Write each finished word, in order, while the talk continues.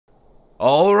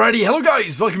Alrighty, hello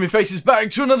guys, welcome your faces back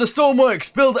to another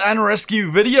Stormworks build and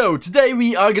rescue video. Today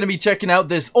we are going to be checking out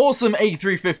this awesome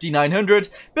A350-900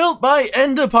 built by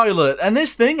ENDAIR, and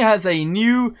this thing has a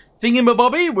new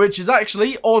thingamabobby which is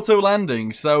actually auto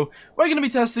landing. So we're going to be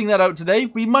testing that out today.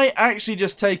 We might actually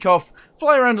just take off,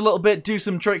 fly around a little bit, do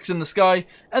some tricks in the sky,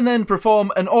 and then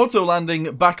perform an auto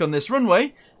landing back on this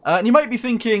runway. And you might be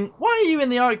thinking, why are you in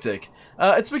the Arctic?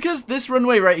 It's because this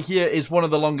runway right here is one of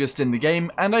the longest in the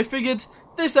game, and I figured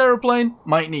this aeroplane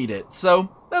might need it. So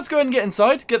let's go ahead and get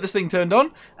inside, get this thing turned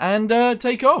on, and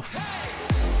take off.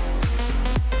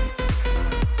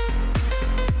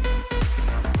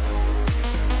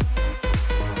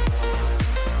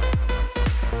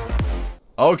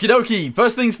 Okie dokie,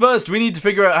 first things first, we need to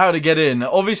figure out how to get in.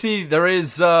 Obviously there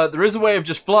is a way of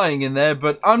just flying in there,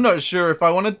 but I'm not sure if I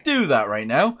want to do that right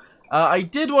now. I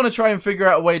did want to try and figure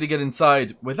out a way to get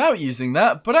inside without using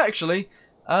that, but actually,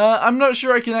 I'm not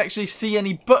sure I can actually see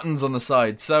any buttons on the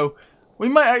side, so we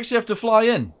might actually have to fly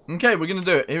in. Okay, we're going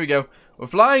to do it. Here we go. We're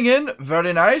flying in.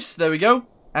 Very nice. There we go.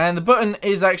 And the button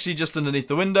is actually just underneath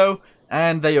the window,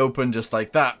 and they open just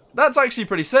like that. That's actually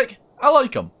pretty sick. I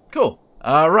like them. Cool.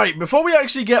 Alright, before we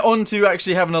actually get on to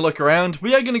actually having a look around,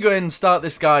 we are going to go ahead and start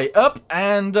this guy up,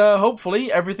 and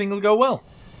hopefully everything will go well.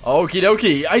 Okie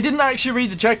dokie, I didn't actually read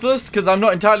the checklist because I'm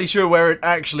not entirely sure where it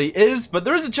actually is, but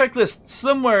there is a checklist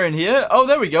somewhere in here. Oh,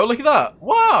 there we go, look at that.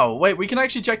 Wow, wait, we can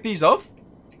actually check these off?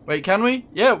 Wait, can we?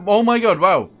 Yeah, oh my god,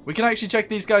 wow. We can actually check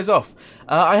these guys off.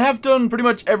 I have done pretty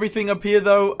much everything up here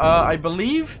though, I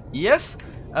believe, yes.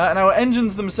 And our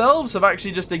engines themselves have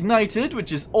actually just ignited,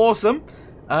 which is awesome.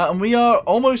 And we are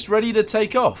almost ready to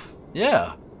take off.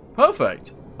 Yeah,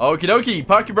 perfect. Okie dokie,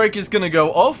 parking brake is going to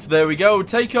go off. There we go,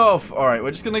 take off. Alright, we're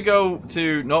just going to go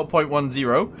to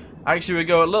 0.10. Actually, we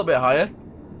go a little bit higher.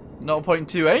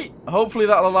 0.28. Hopefully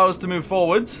that'll allow us to move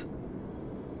forwards.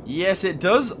 Yes, it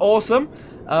does. Awesome.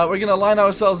 We're going to line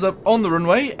ourselves up on the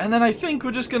runway, and then I think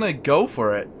we're just going to go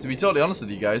for it, to be totally honest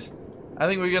with you guys. I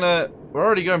think we're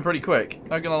already going pretty quick,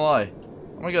 not going to lie.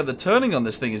 Oh my god, the turning on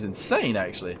this thing is insane,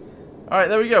 actually. Alright,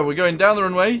 there we go. We're going down the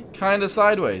runway, kind of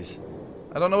sideways.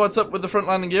 I don't know what's up with the front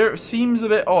landing gear. It seems a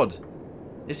bit odd.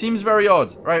 It seems very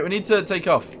odd. Right, we need to take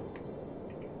off.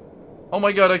 Oh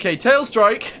my god, okay. Tail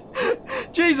strike.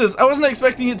 Jesus, I wasn't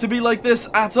expecting it to be like this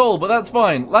at all, but that's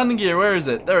fine. Landing gear, where is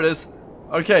it? There it is.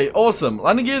 Okay, awesome.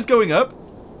 Landing gear is going up,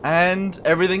 and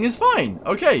everything is fine.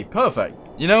 Okay, perfect.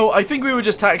 You know, I think we were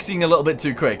just taxiing a little bit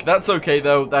too quick. That's okay,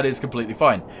 though. That is completely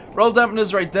fine. Roll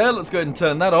dampeners right there. Let's go ahead and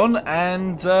turn that on,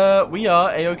 and we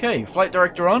are A-okay. Flight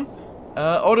director on.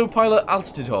 Autopilot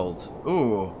altitude hold.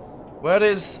 Ooh. Where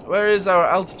is our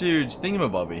altitude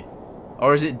thingamabobby?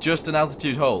 Or is it just an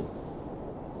altitude hold?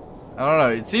 I don't know.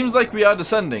 It seems like we are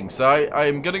descending, so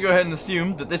I'm going to go ahead and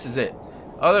assume that this is it.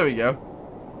 Oh, there we go.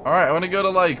 Alright, I want to go to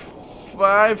like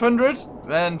 500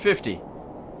 and 50.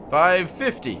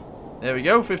 550. There we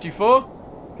go.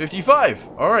 54. 55.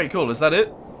 Alright, cool. Is that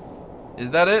it?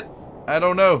 Is that it? I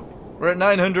don't know. We're at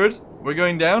 900. We're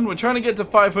going down. We're trying to get to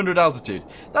 500 altitude.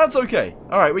 That's okay.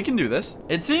 Alright, we can do this.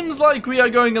 It seems like we are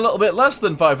going a little bit less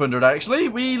than 500, actually.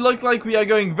 We look like we are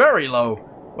going very low.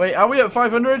 Wait, are we at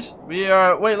 500? We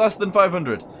are way less than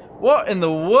 500. What in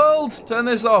the world? Turn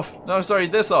this off. No, sorry,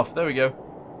 this off. There we go.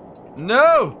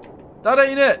 No! That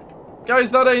ain't it. Guys,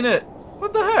 that ain't it.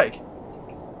 What the heck?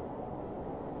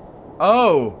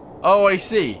 Oh. Oh, I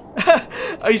see.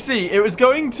 I see. It was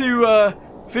going to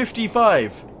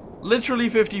 55. Literally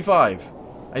 55,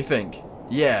 I think.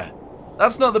 Yeah.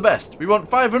 That's not the best. We want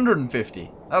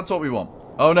 550. That's what we want.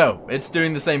 Oh no, it's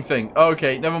doing the same thing.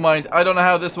 Okay, never mind. I don't know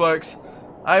how this works.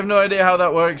 I have no idea how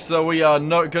that works, so we are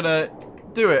not gonna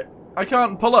do it. I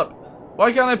can't pull up.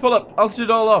 Why can't I pull up? Altitude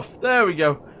all off. There we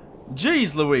go.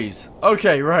 Jeez Louise.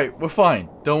 Okay, right. We're fine.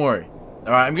 Don't worry.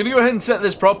 Alright, I'm gonna go ahead and set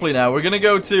this properly now. We're gonna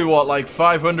go to, what, like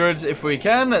 500 if we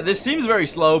can. This seems very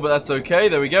slow, but that's okay.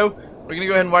 There we go. We're going to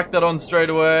go ahead and whack that on straight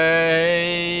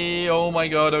away. Oh my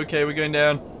god, okay, we're going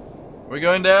down. We're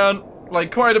going down,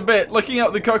 like, quite a bit. Looking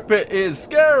out the cockpit is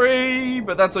scary,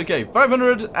 but that's okay.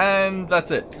 500, and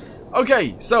that's it.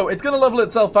 Okay, so it's going to level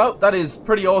itself out. That is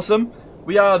pretty awesome.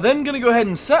 We are then going to go ahead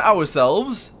and set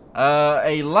ourselves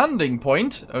a landing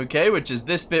point, okay, which is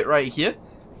this bit right here.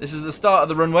 This is the start of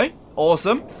the runway.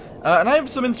 Awesome. And I have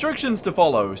some instructions to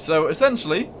follow. So,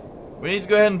 essentially, we need to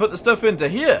go ahead and put the stuff into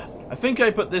here. I think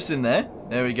I put this in there.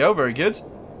 There we go, very good.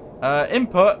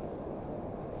 Input.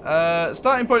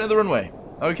 Starting point of the runway.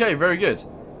 Okay, very good.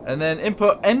 And then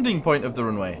input ending point of the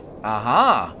runway.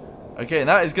 Aha! Okay, and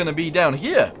that is going to be down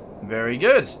here. Very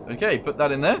good. Okay, put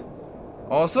that in there.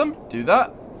 Awesome. Do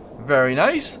that. Very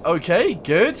nice. Okay,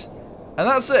 good. And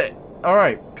that's it.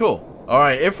 Alright, cool.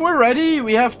 Alright, if we're ready,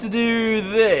 we have to do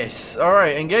this.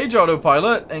 Alright, engage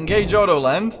autopilot, engage auto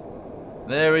land.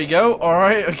 There we go.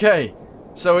 Alright, okay.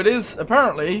 So it is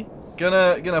apparently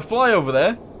gonna fly over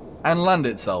there and land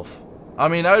itself. I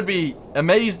mean, I would be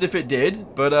amazed if it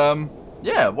did, but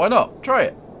yeah, why not? Try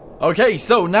it. Okay,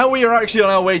 so now we are actually on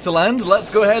our way to land. Let's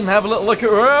go ahead and have a little look at...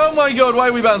 Oh my god, why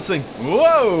are we bouncing?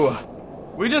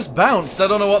 Whoa! We just bounced. I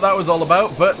don't know what that was all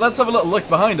about, but let's have a little look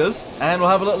behind us, and we'll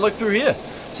have a little look through here.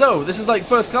 So, this is like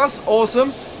first class,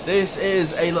 awesome. This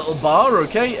is a little bar,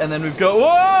 okay, and then we've got,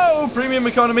 whoa, premium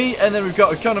economy, and then we've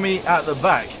got economy at the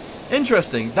back.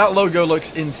 Interesting. That logo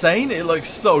looks insane. It looks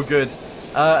so good.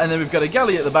 And then we've got a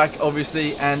galley at the back,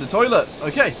 obviously, and a toilet.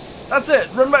 Okay, that's it.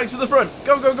 Run back to the front.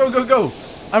 Go, go, go, go, go.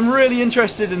 I'm really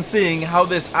interested in seeing how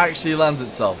this actually lands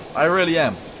itself. I really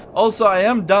am. Also, I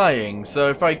am dying, so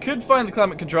if I could find the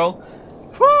climate control...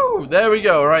 Whew, there we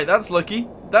go. Alright, that's lucky.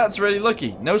 That's really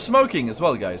lucky. No smoking as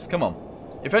well, guys. Come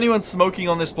on. If anyone's smoking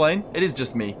on this plane, it is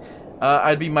just me.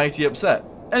 I'd be mighty upset.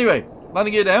 Anyway,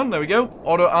 landing gear down. There we go.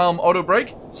 Auto arm, auto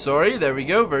brake. Sorry, there we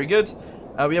go. Very good.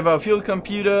 We have our fuel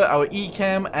computer, our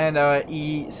ECAM, and our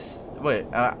ICAS?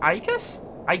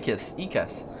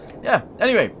 ECAS. Yeah,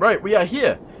 anyway, right, we are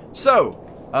here.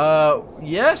 So,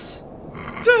 yes?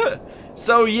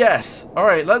 So, yes.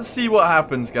 Alright, let's see what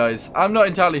happens, guys. I'm not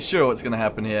entirely sure what's going to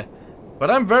happen here,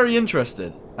 but I'm very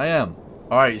interested. I am.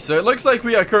 Alright, so it looks like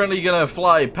we are currently going to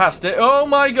fly past it. Oh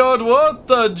my god, what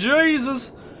the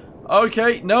Jesus?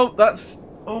 Okay, no, that's...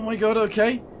 Oh my god,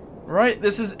 okay. Right,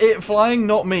 this is it flying,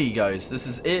 not me, guys. This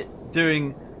is it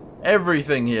doing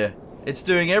everything here. It's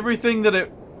doing everything that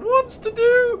it wants to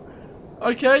do.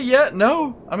 Okay, yeah,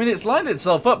 no. I mean, it's lined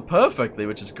itself up perfectly,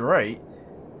 which is great.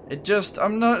 It just,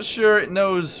 I'm not sure it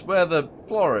knows where the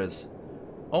floor is.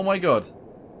 Oh my god.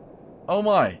 Oh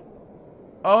my.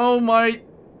 Oh my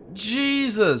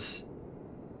Jesus.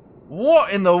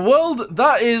 What in the world?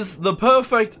 That is the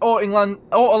perfect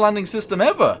auto landing system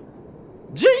ever.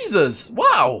 Jesus.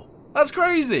 Wow. That's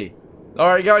crazy.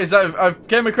 Alright guys, I've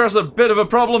came across a bit of a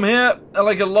problem here.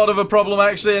 Like a lot of a problem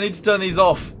actually. I need to turn these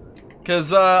off.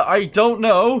 Because I don't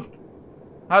know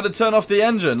how to turn off the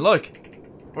engine. Look.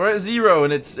 We're at 0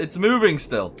 and it's moving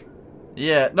still.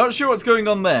 Yeah, not sure what's going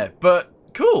on there. But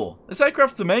cool. This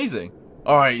aircraft's amazing.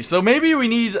 Alright, so maybe we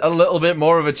need a little bit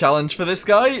more of a challenge for this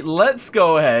guy. Let's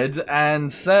go ahead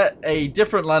and set a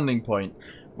different landing point.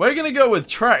 We're going to go with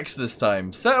tracks this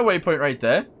time. Set a waypoint right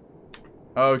there.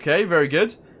 Okay, very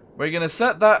good. We're going to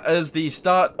set that as the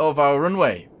start of our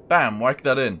runway. Bam, whack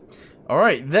that in.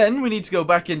 Alright, then we need to go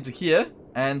back into here.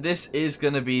 And this is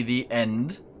going to be the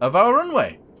end of our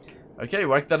runway. Okay,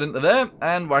 whack that into there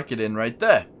and whack it in right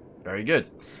there. Very good.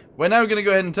 We're now going to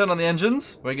go ahead and turn on the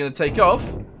engines. We're going to take off.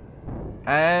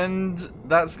 And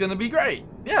that's going to be great.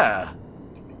 Yeah.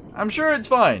 I'm sure it's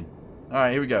fine.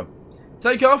 Alright, here we go.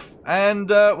 Take off, and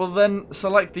we'll then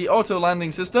select the auto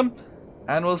landing system,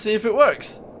 and we'll see if it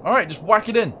works. Alright, just whack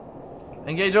it in.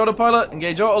 Engage autopilot,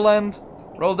 engage auto land,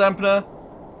 roll dampener,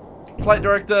 flight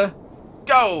director,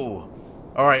 go!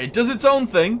 Alright, it does its own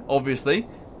thing, obviously,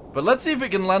 but let's see if it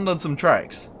can land on some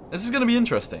tracks. This is going to be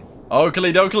interesting.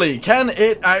 Oakley dokley, can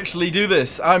it actually do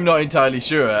this? I'm not entirely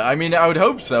sure. I mean, I would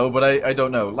hope so, but I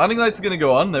don't know. Landing lights are going to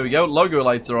go on. There we go. Logo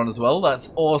lights are on as well.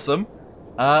 That's awesome.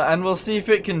 And we'll see if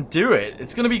it can do it.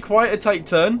 It's going to be quite a tight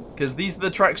turn, because these are the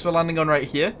tracks we're landing on right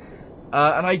here.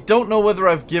 And I don't know whether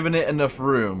I've given it enough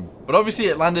room. But obviously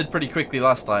it landed pretty quickly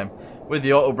last time, with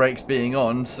the auto brakes being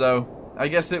on, so I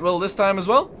guess it will this time as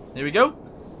well. Here we go.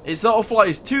 It sort of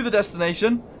flies to the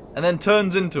destination, and then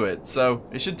turns into it, so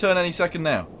it should turn any second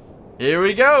now. Here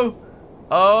we go.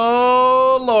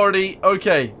 Oh, lordy.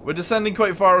 Okay, we're descending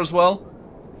quite far as well.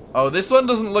 Oh, this one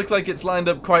doesn't look like it's lined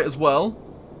up quite as well.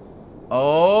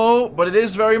 Oh, but it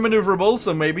is very maneuverable,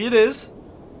 so maybe it is.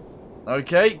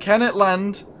 Okay, can it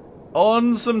land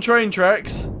on some train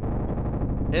tracks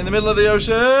in the middle of the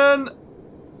ocean?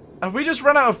 Have we just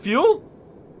run out of fuel?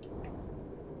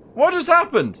 What just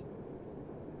happened?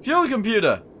 Fuel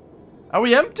computer. Are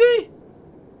we empty?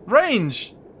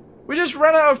 Range. We just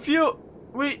ran out of fuel.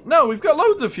 No, we've got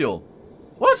loads of fuel.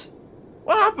 What?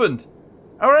 What happened?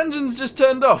 Our engines just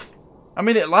turned off. I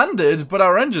mean, it landed, but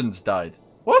our engines died.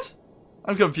 What?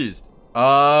 I'm confused.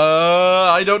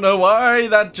 I don't know why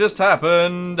that just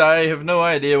happened. I have no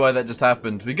idea why that just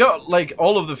happened. We got, like,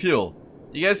 all of the fuel.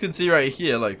 You guys can see right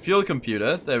here, like, fuel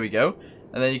computer. There we go.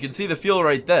 And then you can see the fuel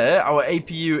right there. Our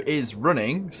APU is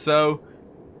running, so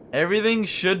everything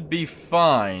should be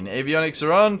fine. Avionics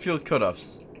are on, fuel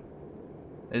cutoffs.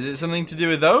 Is it something to do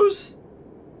with those?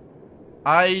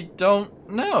 I don't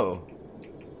know.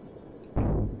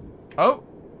 Oh.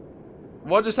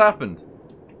 What just happened?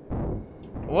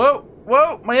 Whoa.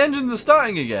 Whoa, my engines are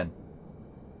starting again.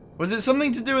 Was it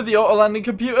something to do with the auto-landing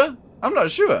computer? I'm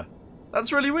not sure.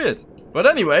 That's really weird. But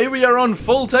anyway, we are on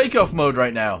full takeoff mode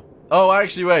right now. Oh,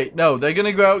 actually, wait. No, they're going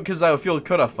to go out because our fuel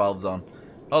cutoff valve's on.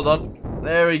 Hold on.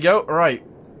 There we go. Right.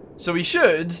 So we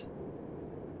should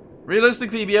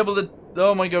realistically be able to...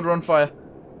 Oh my god, we're on fire.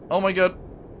 Oh my god.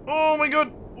 Oh my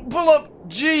god. Pull up.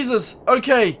 Jesus.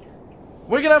 Okay.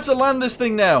 We're going to have to land this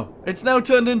thing now. It's now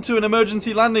turned into an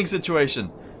emergency landing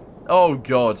situation. Oh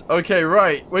god. Okay,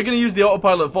 right. We're going to use the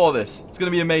autopilot for this. It's going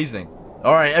to be amazing.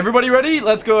 Alright, everybody ready?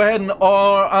 Let's go ahead and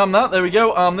arm that. There we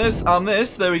go. Arm this. Arm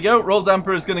this. There we go. Roll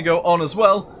damper is going to go on as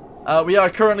well. We are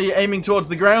currently aiming towards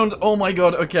the ground. Oh my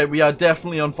god. Okay, we are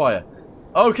definitely on fire.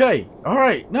 Okay.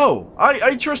 Alright. No.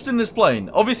 I trust in this plane.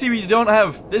 Obviously, we don't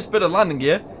have this bit of landing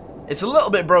gear. It's a little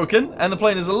bit broken, and the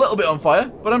plane is a little bit on fire,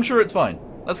 but I'm sure it's fine.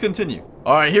 Let's continue.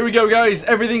 Alright, here we go, guys.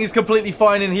 Everything is completely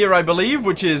fine in here, I believe,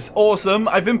 which is awesome.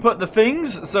 I've input the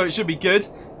things, so it should be good.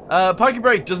 Parking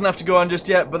brake doesn't have to go on just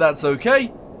yet, but that's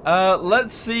okay.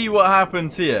 Let's see what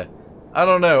happens here. I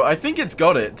don't know. I think it's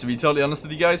got it, to be totally honest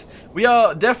with you guys. We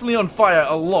are definitely on fire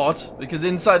a lot, because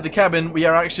inside the cabin, we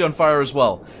are actually on fire as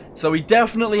well. So we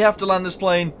definitely have to land this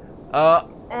plane. I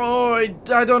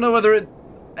don't know whether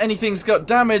anything's got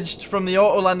damaged from the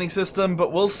auto landing system,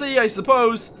 but we'll see, I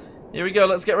suppose. Here we go.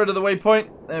 Let's get rid of the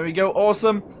waypoint. There we go.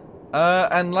 Awesome.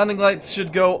 And landing lights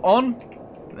should go on.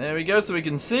 There we go, so we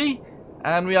can see.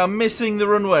 And we are missing the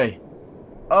runway.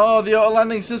 Oh, the auto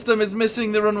landing system is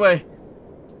missing the runway.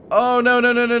 Oh, no,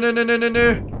 no, no, no, no, no, no, no,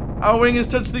 no. Our wing has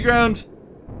touched the ground.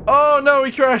 Oh, no,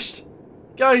 we crashed.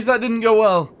 Guys, that didn't go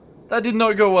well. That did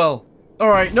not go well.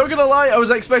 Alright, not gonna lie, I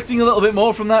was expecting a little bit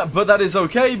more from that, but that is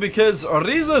okay because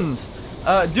reasons.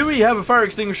 Do we have a fire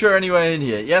extinguisher anywhere in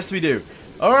here? Yes, we do.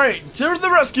 Alright, to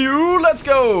the rescue. Let's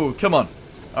go. Come on.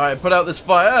 Alright, put out this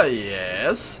fire.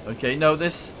 Yes. Okay, no,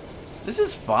 this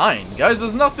is fine. Guys,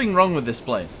 there's nothing wrong with this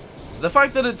plane. The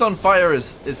fact that it's on fire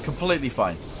is completely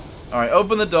fine. Alright,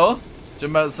 open the door,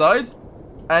 jump outside,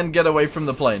 and get away from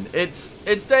the plane. It's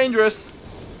dangerous.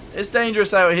 It's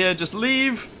dangerous out here. Just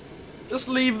leave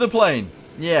the plane.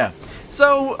 Yeah.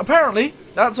 So, apparently,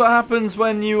 that's what happens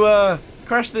when you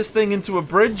crash this thing into a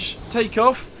bridge, take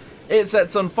off, it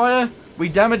sets on fire. We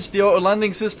damaged the auto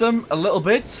landing system a little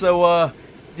bit, so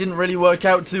didn't really work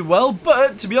out too well,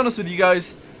 but to be honest with you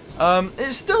guys,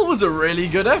 it still was a really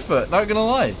good effort, not gonna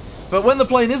lie. But when the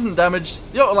plane isn't damaged,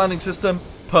 the auto landing system,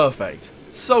 perfect.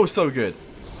 So good.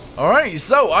 Alright,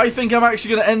 so I think I'm actually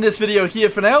going to end this video here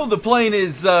for now. The plane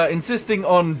is insisting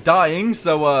on dying,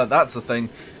 so that's a thing.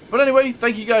 But anyway,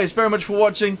 thank you guys very much for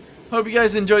watching. Hope you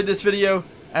guys enjoyed this video,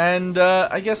 and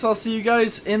I guess I'll see you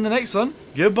guys in the next one.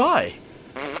 Goodbye.